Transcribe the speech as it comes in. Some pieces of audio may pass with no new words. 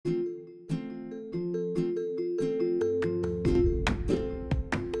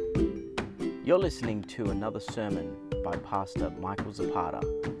You're listening to another sermon by Pastor Michael Zapata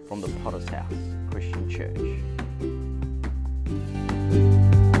from the Potter's House Christian Church.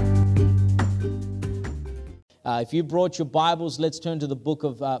 If you brought your Bibles, let's turn to the book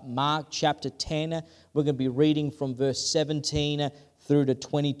of Mark chapter 10. We're going to be reading from verse 17 through to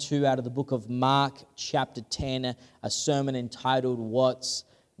 22 out of the book of Mark chapter 10, a sermon entitled, What's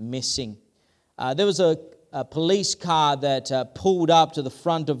Missing? There was a police car that pulled up to the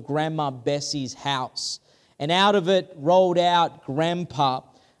front of Grandma Bessie's house. And out of it rolled out Grandpa,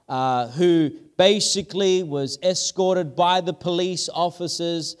 who basically was escorted by the police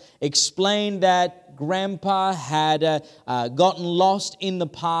officers, explained that Grandpa had gotten lost in the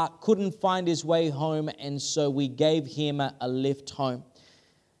park, couldn't find his way home, and so we gave him a lift home.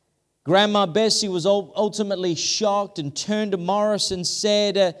 Grandma Bessie was ultimately shocked and turned to Morris and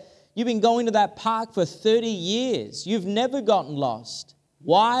said, "You've been going to that park for 30 years. You've never gotten lost.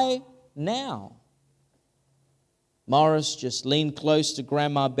 Why now?" Morris just leaned close to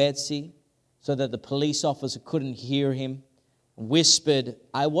Grandma Betsy so that the police officer couldn't hear him, and whispered,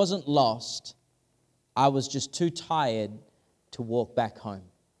 "I wasn't lost. I was just too tired to walk back home."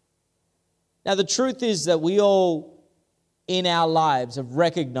 Now, the truth is that we all in our lives have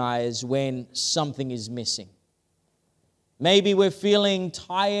recognized when something is missing. Maybe we're feeling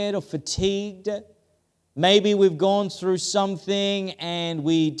tired or fatigued. Maybe we've gone through something and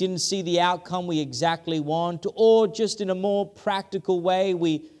we didn't see the outcome we exactly want. Or just in a more practical way,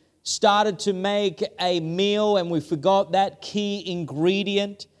 we started to make a meal and we forgot that key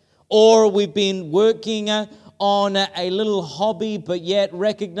ingredient. Or we've been working on a little hobby, but yet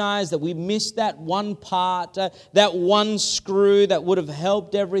recognize that we missed that one part, that one screw that would have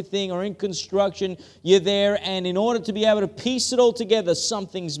helped everything. Or in construction, you're there, and in order to be able to piece it all together,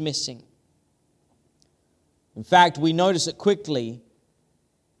 something's missing. In fact, we notice it quickly,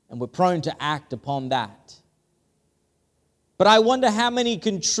 and we're prone to act upon that. But I wonder how many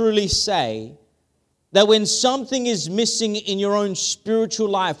can truly say that when something is missing in your own spiritual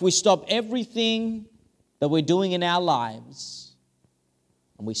life, we stop everything that we're doing in our lives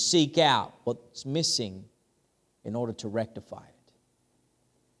and we seek out what's missing in order to rectify it.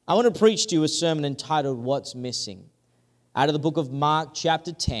 I want to preach to you a sermon entitled, What's Missing? Out of the book of Mark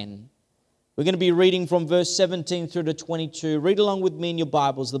chapter 10. We're going to be reading from verse 17 through to 22. Read along with me in your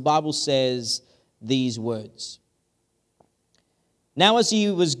Bibles. The Bible says these words. "Now as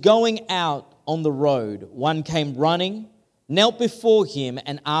he was going out on the road, one came running, knelt before him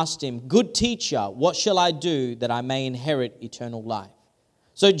and asked him, 'Good teacher, what shall I do that I may inherit eternal life?'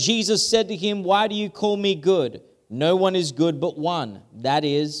 So Jesus said to him, 'Why do you call me good? No one is good but one, that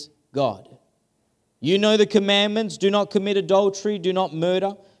is God. You know the commandments: do not commit adultery, do not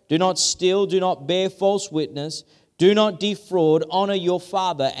murder, do not steal, do not bear false witness, do not defraud, honor your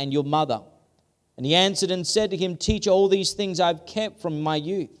father and your mother.' And he answered and said to him, 'Teacher, all these things I've kept from my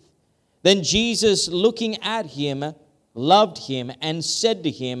youth.' Then Jesus, looking at him, loved him and said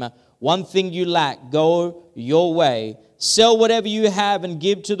to him, 'One thing you lack, go your way, sell whatever you have and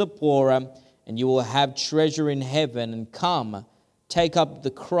give to the poor, and you will have treasure in heaven, and come, take up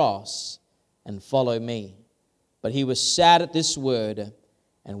the cross and follow me.' But he was sad at this word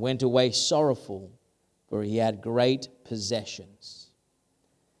and went away sorrowful, for he had great possessions."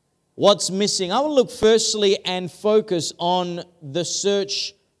 What's missing? I want to look firstly and focus on the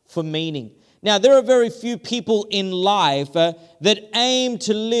search for meaning. Now, there are very few people in life that aim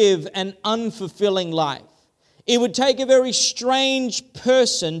to live an unfulfilling life. It would take a very strange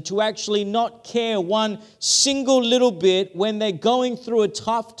person to actually not care one single little bit when they're going through a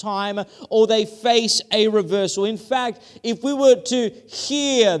tough time or they face a reversal. In fact, if we were to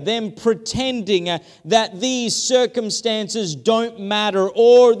hear them pretending that these circumstances don't matter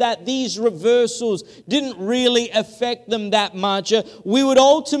or that these reversals didn't really affect them that much, we would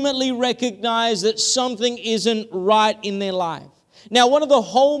ultimately recognize that something isn't right in their life. Now, one of the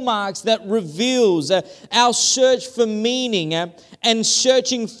hallmarks that reveals our search for meaning and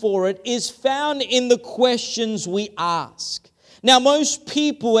searching for it is found in the questions we ask. Now, most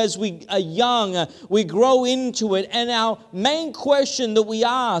people, as we are young, we grow into it, and our main question that we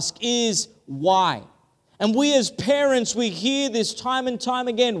ask is, why? And we as parents, we hear this time and time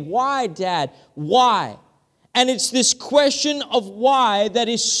again. Why, Dad? Why? And it's this question of why that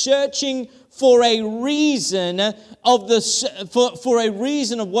is searching for a reason for a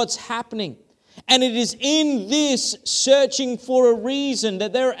reason of what's happening. And it is in this searching for a reason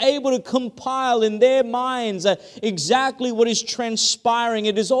that they're able to compile in their minds exactly what is transpiring.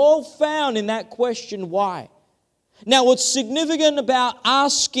 It is all found in that question, why? Now, what's significant about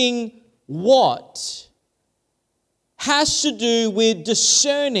asking what has to do with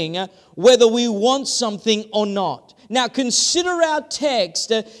discerning whether we want something or not. Now, consider our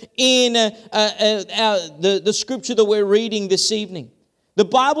text in the scripture that we're reading this evening. The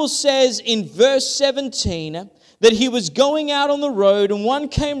Bible says in verse 17 that he was going out on the road, and one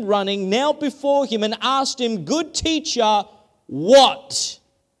came running, knelt before him and asked him, "Good teacher, what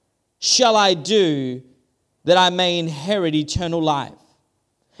shall I do that I may inherit eternal life?"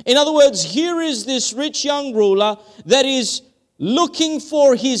 In other words, here is this rich young ruler that is looking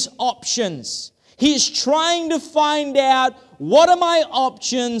for his options. He's trying to find out, what are my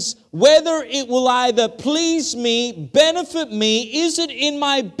options, whether it will either please me, benefit me, is it in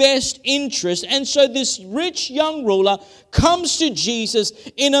my best interest? And so this rich young ruler comes to Jesus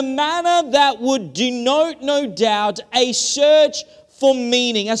in a manner that would denote, no doubt, a search for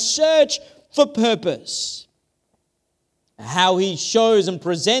meaning, a search for purpose. How he shows and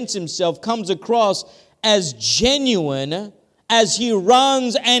presents himself comes across as genuine as he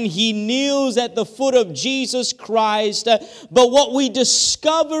runs and he kneels at the foot of Jesus Christ. But what we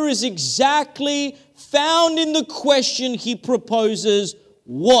discover is exactly found in the question he proposes,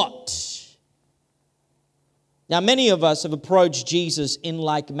 what? Now, many of us have approached Jesus in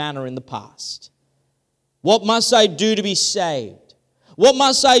like manner in the past. What must I do to be saved? What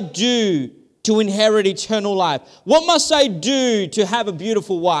must I do to inherit eternal life? What must I do to have a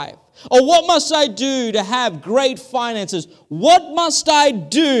beautiful wife? Or what must I do to have great finances? What must I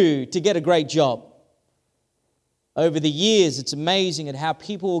do to get a great job? Over the years, it's amazing at how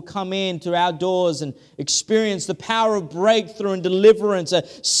people will come in through our doors and experience the power of breakthrough and deliverance,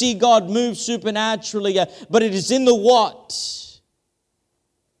 see God move supernaturally, but it is in the what.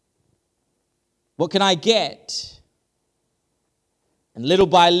 What can I get? And little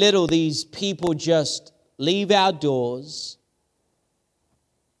by little, these people just leave our doors.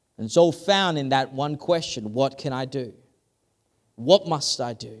 And it's all found in that one question, what can I do? What must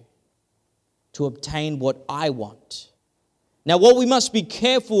I do to obtain what I want? Now, what we must be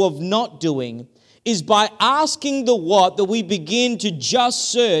careful of not doing is by asking the what that we begin to just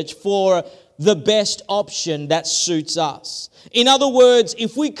search for the best option that suits us. In other words,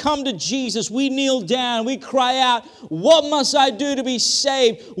 if we come to Jesus, we kneel down, we cry out, what must I do to be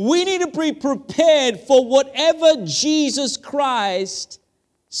saved? We need to be prepared for whatever Jesus Christ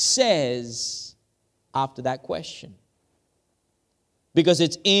says after that question. Because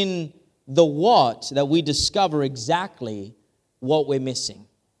it's in the what that we discover exactly what we're missing.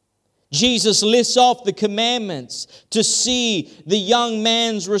 Jesus lists off the commandments to see the young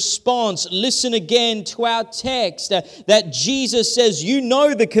man's response. Listen again to our text that Jesus says, you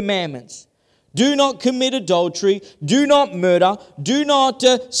know the commandments. Do not commit adultery, do not murder, do not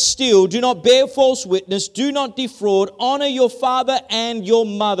steal, do not bear false witness, do not defraud, honor your father and your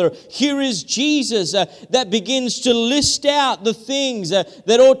mother. Here is Jesus that begins to list out the things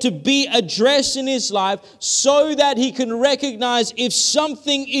that ought to be addressed in his life so that he can recognize if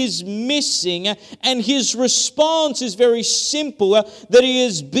something is missing. And his response is very simple, that he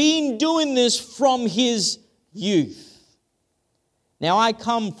has been doing this from his youth. Now, I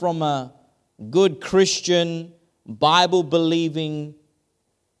come from a good Christian, Bible-believing,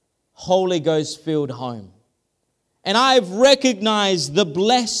 Holy Ghost-filled home. And I've recognized the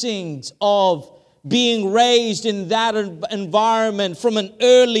blessings of being raised in that environment from an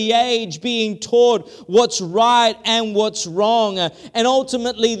early age, being taught what's right and what's wrong. And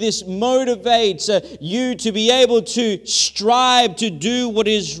ultimately, this motivates you to be able to strive to do what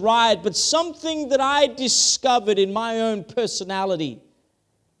is right. But something that I discovered in my own personality,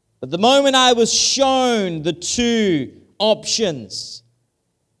 at the moment I was shown the two options,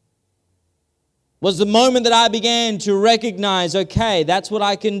 was the moment that I began to recognize, okay, that's what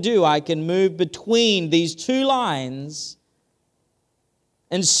I can do. I can move between these two lines.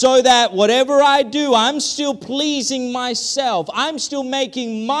 And so that whatever I do, I'm still pleasing myself. I'm still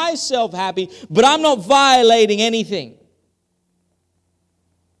making myself happy, but I'm not violating anything.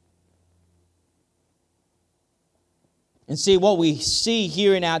 And see, what we see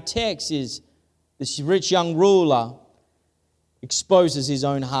here in our text is this rich young ruler exposes his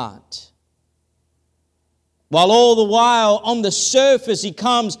own heart. While all the while on the surface he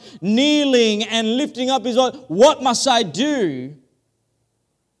comes kneeling and lifting up his voice, what must I do?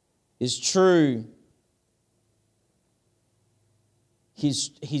 Is true.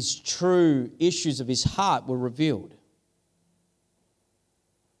 His true issues of his heart were revealed.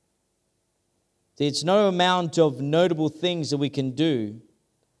 It's no amount of notable things that we can do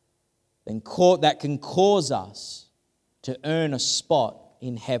that can cause us to earn a spot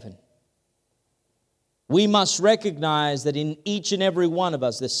in heaven. We must recognize that in each and every one of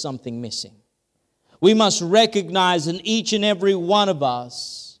us there's something missing. We must recognize in each and every one of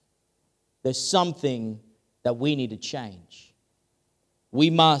us, there's something that we need to change. We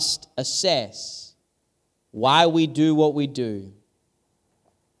must assess why we do what we do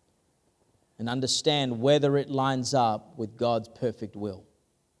and understand whether it lines up with God's perfect will.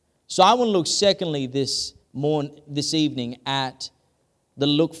 So I want to look secondly this evening at the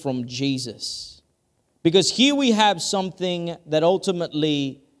look from Jesus. Because here we have something that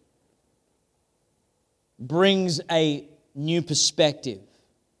ultimately brings a new perspective.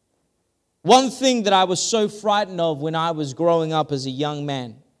 One thing that I was so frightened of when I was growing up as a young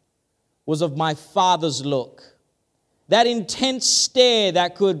man was of my father's look. That intense stare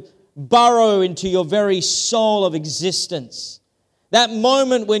that could burrow into your very soul of existence. That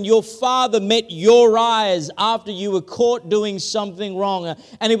moment when your father met your eyes after you were caught doing something wrong.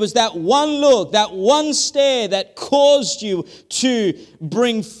 And it was that one look, that one stare that caused you to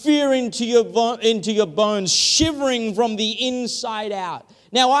bring fear into your bones, shivering from the inside out.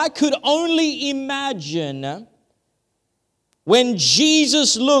 Now, I could only imagine when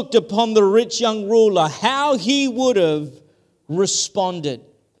Jesus looked upon the rich young ruler, how he would have responded.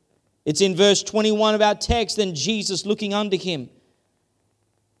 It's in verse 21 of our text, and Jesus looking unto him,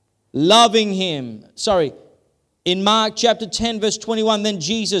 loving him. In Mark chapter 10, verse 21, then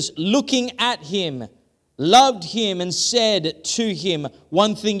Jesus, looking at him, loved him and said to him,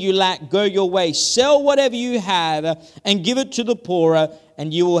 one thing you lack, go your way, sell whatever you have and give it to the poor,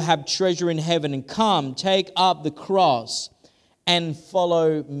 and you will have treasure in heaven. And come, take up the cross and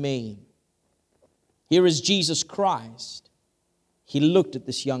follow me. Here is Jesus Christ. He looked at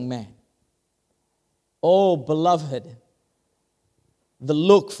this young man. Oh, beloved, the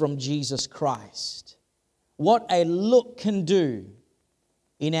look from Jesus Christ. What a look can do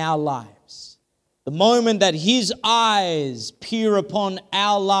in our lives. The moment that his eyes peer upon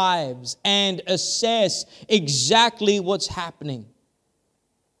our lives and assess exactly what's happening.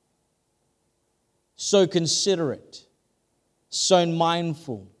 So considerate, so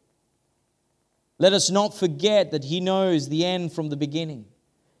mindful. Let us not forget that he knows the end from the beginning.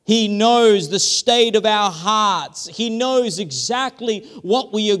 He knows the state of our hearts. He knows exactly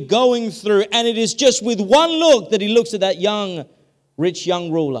what we are going through. And it is just with one look that he looks at that rich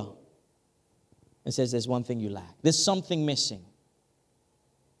young ruler and says, there's one thing you lack. There's something missing.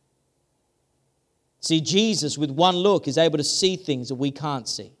 See, Jesus, with one look, is able to see things that we can't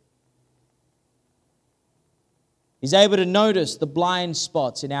see. He's able to notice the blind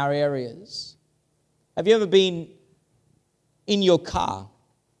spots in our areas. Have you ever been in your car,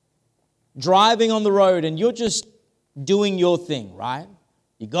 driving on the road, and you're just doing your thing, right?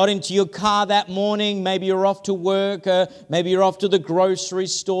 You got into your car that morning, maybe you're off to work, maybe you're off to the grocery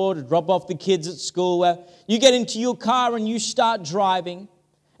store to drop off the kids at school. You get into your car and you start driving.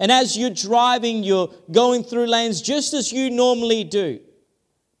 And as you're driving, you're going through lanes just as you normally do.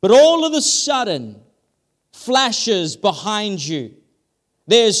 But all of a sudden, flashes behind you.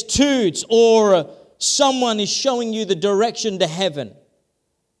 There's toots, or someone is showing you the direction to heaven.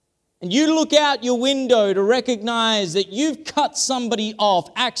 And you look out your window to recognize that you've cut somebody off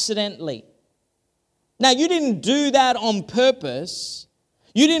accidentally. Now, you didn't do that on purpose.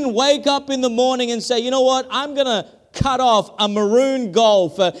 You didn't wake up in the morning and say, you know what, I'm going to cut off a maroon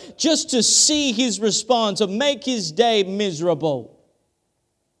Golf just to see his response or make his day miserable.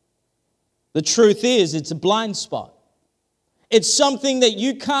 The truth is, it's a blind spot. It's something that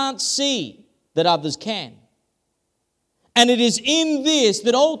you can't see that others can. And it is in this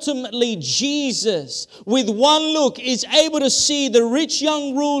that ultimately Jesus, with one look, is able to see the rich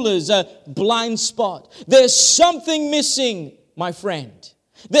young ruler's blind spot. There's something missing, my friend.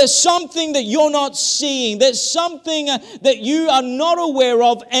 There's something that you're not seeing. There's something that you are not aware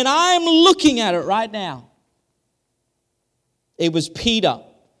of, and I'm looking at it right now. It was Peter.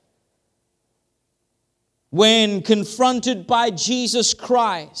 When confronted by Jesus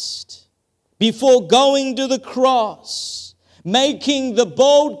Christ, before going to the cross, making the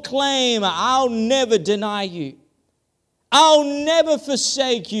bold claim, I'll never deny you. I'll never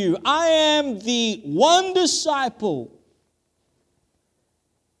forsake you. I am the one disciple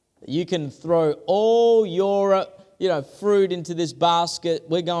that you can throw all your fruit into this basket.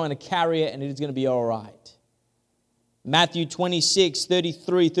 We're going to carry it and it's going to be all right. Matthew 26,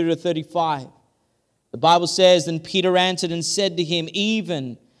 33 through to 35. The Bible says, then Peter answered and said to him,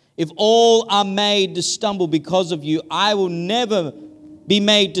 even if all are made to stumble because of you, I will never be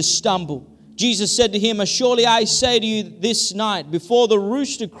made to stumble. Jesus said to him, surely I say to you this night, before the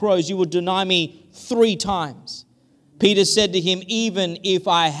rooster crows, you will deny me 3 times. Peter said to him, even if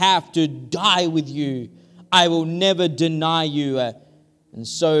I have to die with you, I will never deny you. And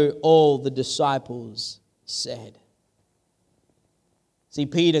so all the disciples said. See,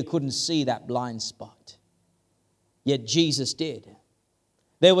 Peter couldn't see that blind spot, yet Jesus did.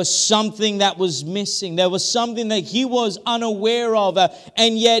 There was something that was missing. There was something that he was unaware of.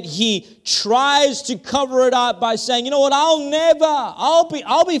 And yet he tries to cover it up by saying, you know what,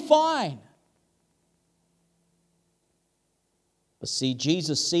 I'll be fine. But see,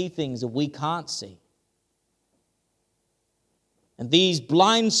 Jesus sees things that we can't see. And these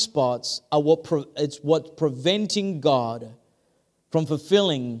blind spots are what's preventing God from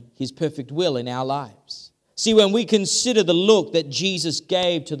fulfilling his perfect will in our lives. See, when we consider the look that Jesus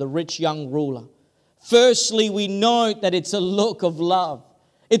gave to the rich young ruler, firstly, we note that it's a look of love.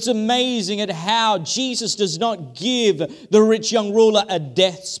 It's amazing at how Jesus does not give the rich young ruler a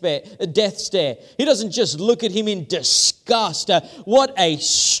death stare. He doesn't just look at him in disgust. What a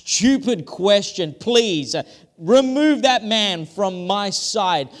stupid question. Please, remove that man from my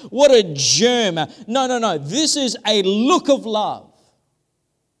side. What a germ. No. This is a look of love.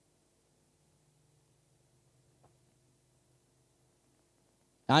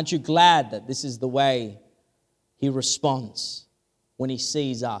 Aren't you glad that this is the way he responds when he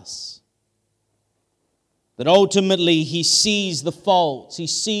sees us? That ultimately he sees the faults, he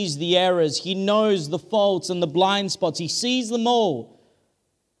sees the errors, he knows the faults and the blind spots, he sees them all,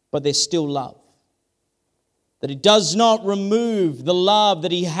 but there's still love. That it does not remove the love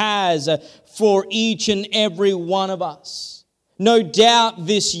that he has for each and every one of us. No doubt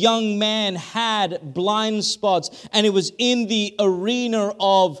this young man had blind spots, and it was in the arena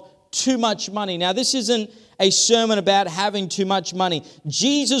of too much money. Now, this isn't a sermon about having too much money.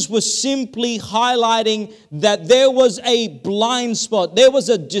 Jesus was simply highlighting that there was a blind spot. There was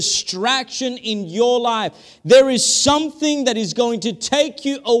a distraction in your life. There is something that is going to take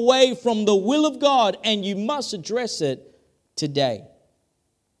you away from the will of God, and you must address it today.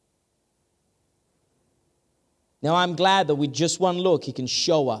 Now, I'm glad that with just one look, he can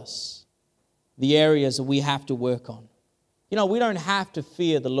show us the areas that we have to work on. You know, we don't have to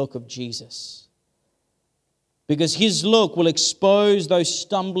fear the look of Jesus, because his look will expose those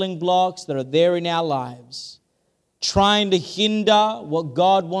stumbling blocks that are there in our lives, trying to hinder what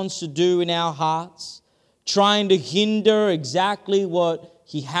God wants to do in our hearts, trying to hinder exactly what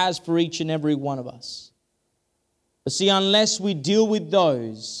he has for each and every one of us. But see, unless we deal with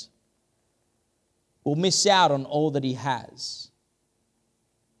those, we'll miss out on all that he has.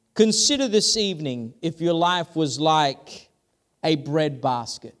 Consider this evening if your life was like a bread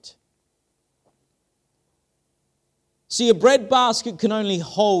basket. See, a bread basket can only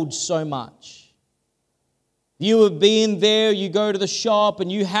hold so much. You have been there, you go to the shop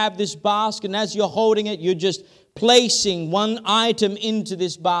and you have this basket, and as you're holding it, you're just placing one item into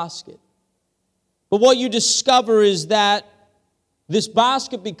this basket. But what you discover is that this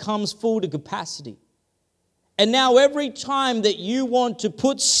basket becomes full to capacity. And now every time that you want to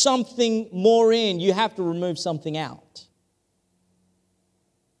put something more in, you have to remove something out.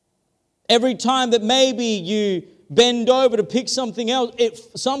 Every time that maybe you bend over to pick something else,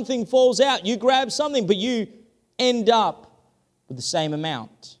 something falls out. You grab something, but you end up with the same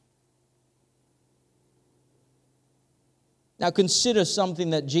amount. Now consider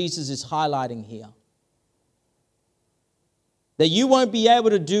something that Jesus is highlighting here. That you won't be able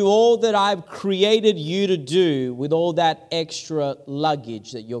to do all that I've created you to do with all that extra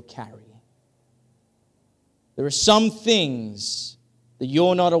luggage that you're carrying. There are some things that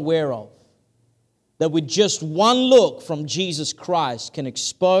you're not aware of, that with just one look from Jesus Christ can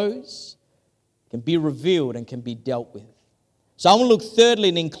expose, can be revealed, and can be dealt with. So I want to look thirdly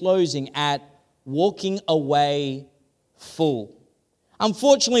and in closing at walking away full.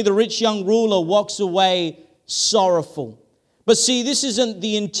 Unfortunately, the rich young ruler walks away sorrowful. But see, this isn't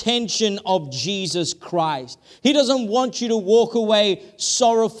the intention of Jesus Christ. He doesn't want you to walk away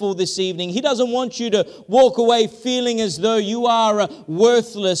sorrowful this evening. He doesn't want you to walk away feeling as though you are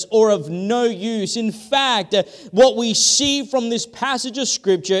worthless or of no use. In fact, what we see from this passage of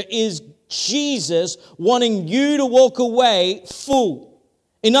Scripture is Jesus wanting you to walk away full.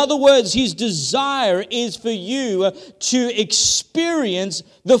 In other words, his desire is for you to experience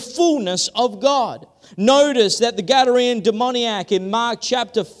the fullness of God. Notice that the Gadarene demoniac in Mark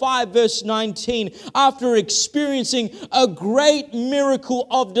chapter 5 verse 19, after experiencing a great miracle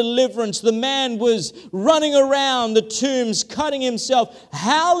of deliverance, the man was running around the tombs, cutting himself,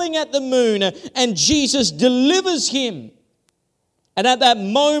 howling at the moon, and Jesus delivers him. And at that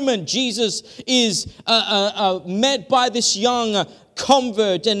moment, Jesus is met by this young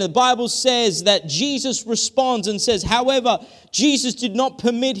convert, and the Bible says that Jesus responds and says, however, Jesus did not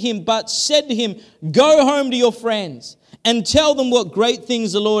permit him, but said to him, go home to your friends and tell them what great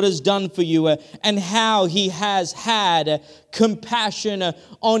things the Lord has done for you and how he has had compassion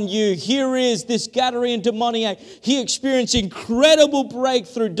on you. Here is this Gadarene demoniac. He experienced incredible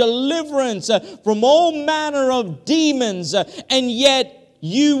breakthrough, deliverance from all manner of demons, and yet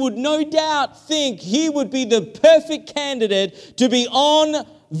you would no doubt think he would be the perfect candidate to be on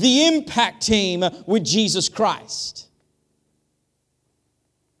the impact team with Jesus Christ.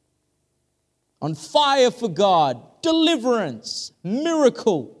 On fire for God, deliverance,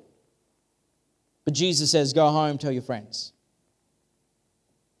 miracle. But Jesus says, go home, tell your friends.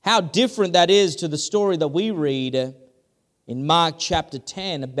 How different that is to the story that we read in Mark chapter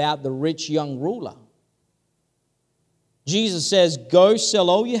 10 about the rich young ruler. Jesus says, go sell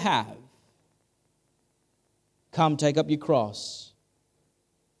all you have. Come, take up your cross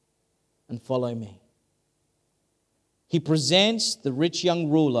and follow me. He presents the rich young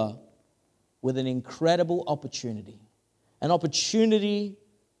ruler with an incredible opportunity, an opportunity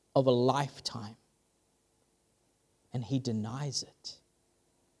of a lifetime. And he denies it.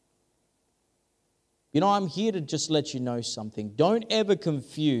 You know, I'm here to just let you know something. Don't ever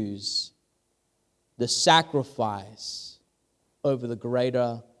confuse the sacrifice over the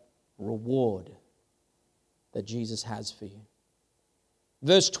greater reward that Jesus has for you.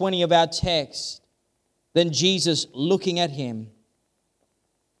 Verse 20 of our text, then Jesus, looking at him,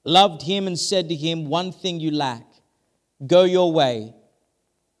 loved him and said to him, one thing you lack. Go your way.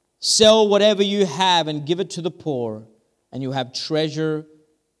 Sell whatever you have and give it to the poor, and you have treasure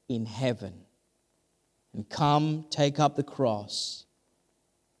in heaven. And come, take up the cross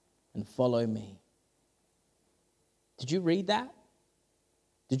and follow me. Did you read that?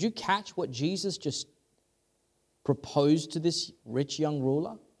 Did you catch what Jesus just proposed to this rich young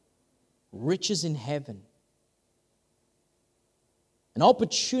ruler? Riches in heaven. An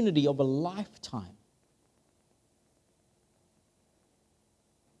opportunity of a lifetime.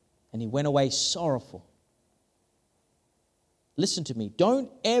 And he went away sorrowful. Listen to me. Don't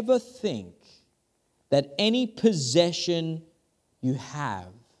ever think that any possession you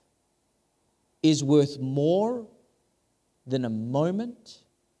have is worth more than a moment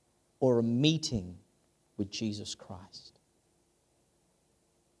or a meeting with Jesus Christ.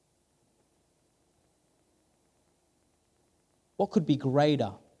 What could be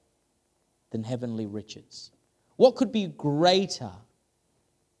greater than heavenly riches? What could be greater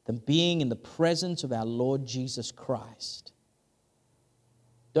than being in the presence of our Lord Jesus Christ?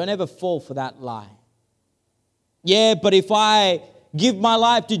 Don't ever fall for that lie. Yeah, but if I give my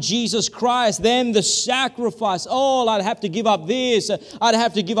life to Jesus Christ, then the sacrifice, I'd have to give up this, I'd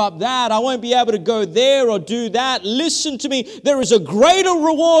have to give up that, I won't be able to go there or do that. Listen to me, there is a greater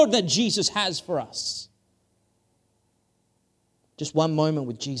reward that Jesus has for us. Just one moment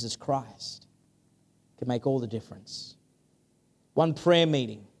with Jesus Christ can make all the difference. One prayer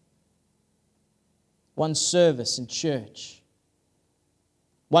meeting, one service in church,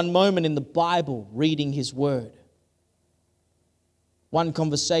 one moment in the Bible reading His Word, one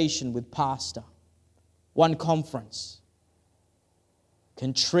conversation with pastor, one conference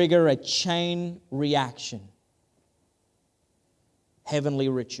can trigger a chain reaction. Heavenly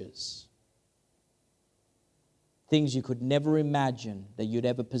riches. Things you could never imagine that you'd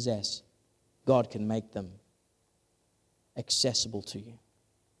ever possess, God can make them accessible to you.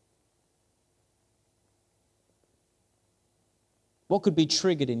 What could be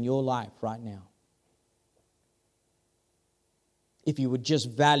triggered in your life right now if you would just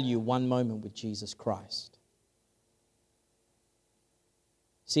value one moment with Jesus Christ?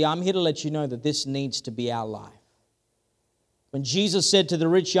 See, I'm here to let you know that this needs to be our life. When Jesus said to the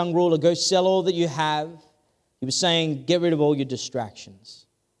rich young ruler, go sell all that you have, He was saying, get rid of all your distractions.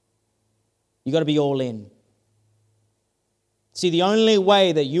 You've got to be all in. See, the only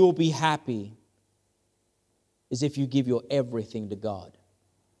way that you will be happy is if you give your everything to God.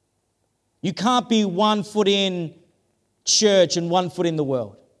 You can't be 1 foot in church and 1 foot in the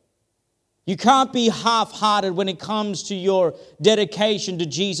world. You can't be half-hearted when it comes to your dedication to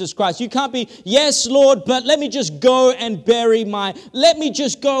Jesus Christ. You can't be, yes, Lord, but let me just go and let me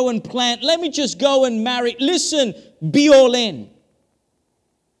just go and plant, let me just go and marry. Listen, be all in.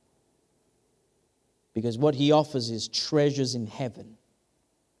 Because what He offers is treasures in heaven.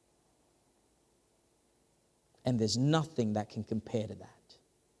 And there's nothing that can compare to that.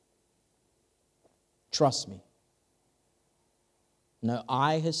 Trust me. No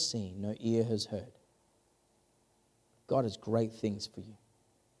eye has seen, no ear has heard. God has great things for you.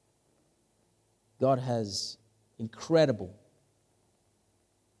 God has incredible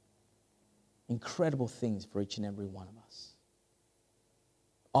things for each and every one of us.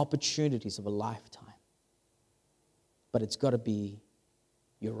 Opportunities of a lifetime. but it's got to be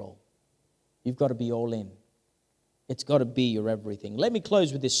your all. You've got to be all in. It's got to be your everything. Let me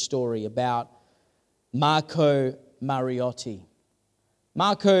close with this story about Marco Mariotti.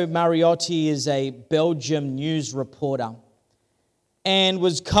 Marco Mariotti is a Belgian news reporter and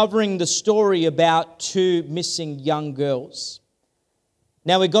was covering the story about two missing young girls.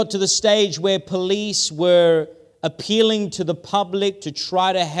 Now we got to the stage where police were appealing to the public to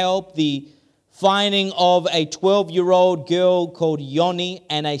try to help the finding of a 12-year-old girl called Yoni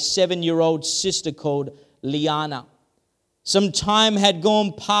and a 7-year-old sister called Liana. Some time had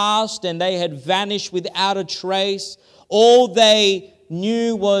gone past and they had vanished without a trace. All they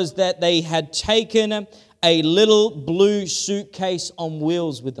knew was that they had taken a little blue suitcase on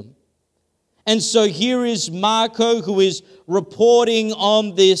wheels with them. And so here is Marco, who is reporting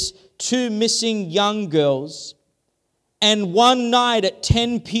on this two missing young girls. And one night at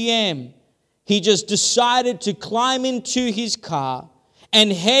 10 p.m., he just decided to climb into his car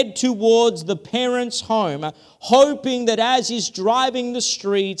and head towards the parents' home, hoping that as he's driving the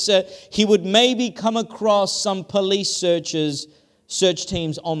streets, he would maybe come across some police search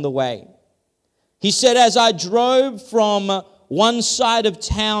teams on the way. He said, as I drove from one side of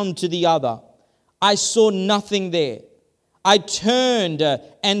town to the other, I saw nothing there. I turned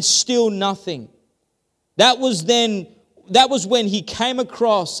and still nothing. That was when he came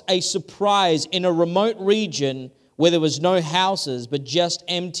across a surprise in a remote region where there was no houses but just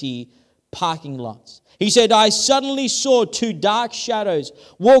empty parking lots. He said, I suddenly saw two dark shadows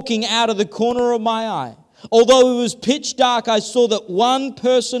walking out of the corner of my eye. Although it was pitch dark, I saw that one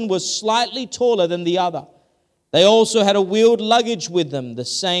person was slightly taller than the other. They also had a wheeled luggage with them, the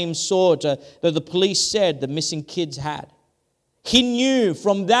same sort that the police said the missing kids had. He knew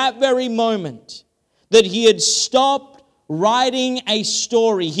from that very moment that he had stopped writing a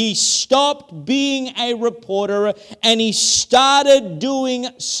story. He stopped being a reporter and he started doing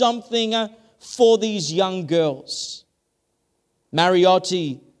something for these young girls.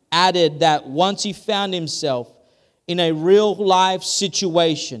 Mariotti added that once he found himself in a real life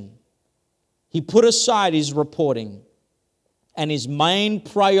situation, he put aside his reporting and his main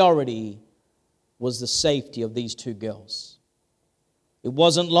priority was the safety of these two girls. It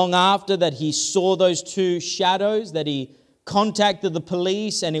wasn't long after that he saw those two shadows that he contacted the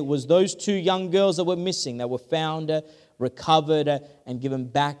police, and it was those two young girls that were missing that were found, recovered, and given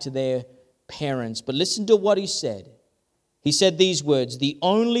back to their parents. But listen to what he said. He said these words, "The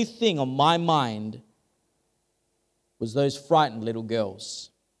only thing on my mind was those frightened little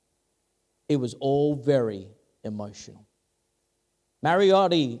girls." It was all very emotional.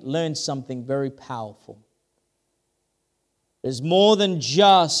 Mariotti learned something very powerful. There's more than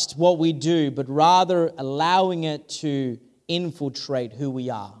just what we do, but rather allowing it to infiltrate who we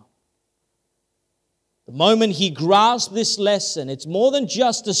are. The moment he grasped this lesson, it's more than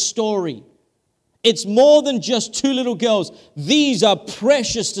just a story. It's more than just two little girls. These are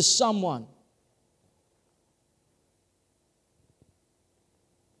precious to someone.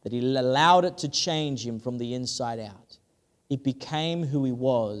 That he allowed it to change him from the inside out. It became who he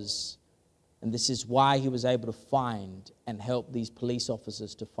was. And this is why he was able to find and help these police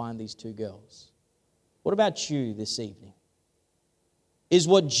officers to find these two girls. What about you this evening? Is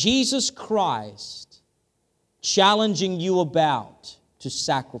what Jesus Christ challenging you about to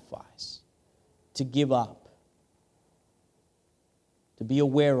sacrifice, to give up, to be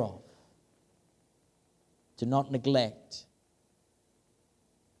aware of, to not neglect?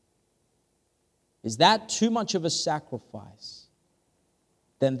 Is that too much of a sacrifice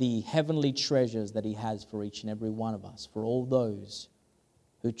than the heavenly treasures that he has for each and every one of us, for all those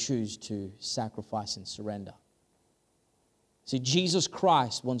who choose to sacrifice and surrender? See, Jesus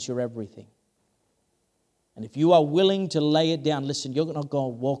Christ wants your everything. And if you are willing to lay it down, listen, you're not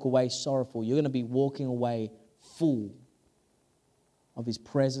going to walk away sorrowful. You're going to be walking away full of his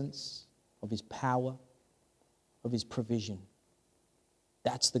presence, of his power, of his provision.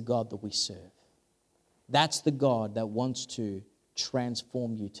 That's the God that we serve. That's the God that wants to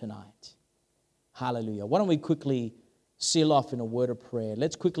transform you tonight. Hallelujah. Why don't we quickly seal off in a word of prayer?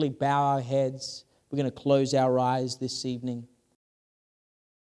 Let's quickly bow our heads. We're going to close our eyes this evening.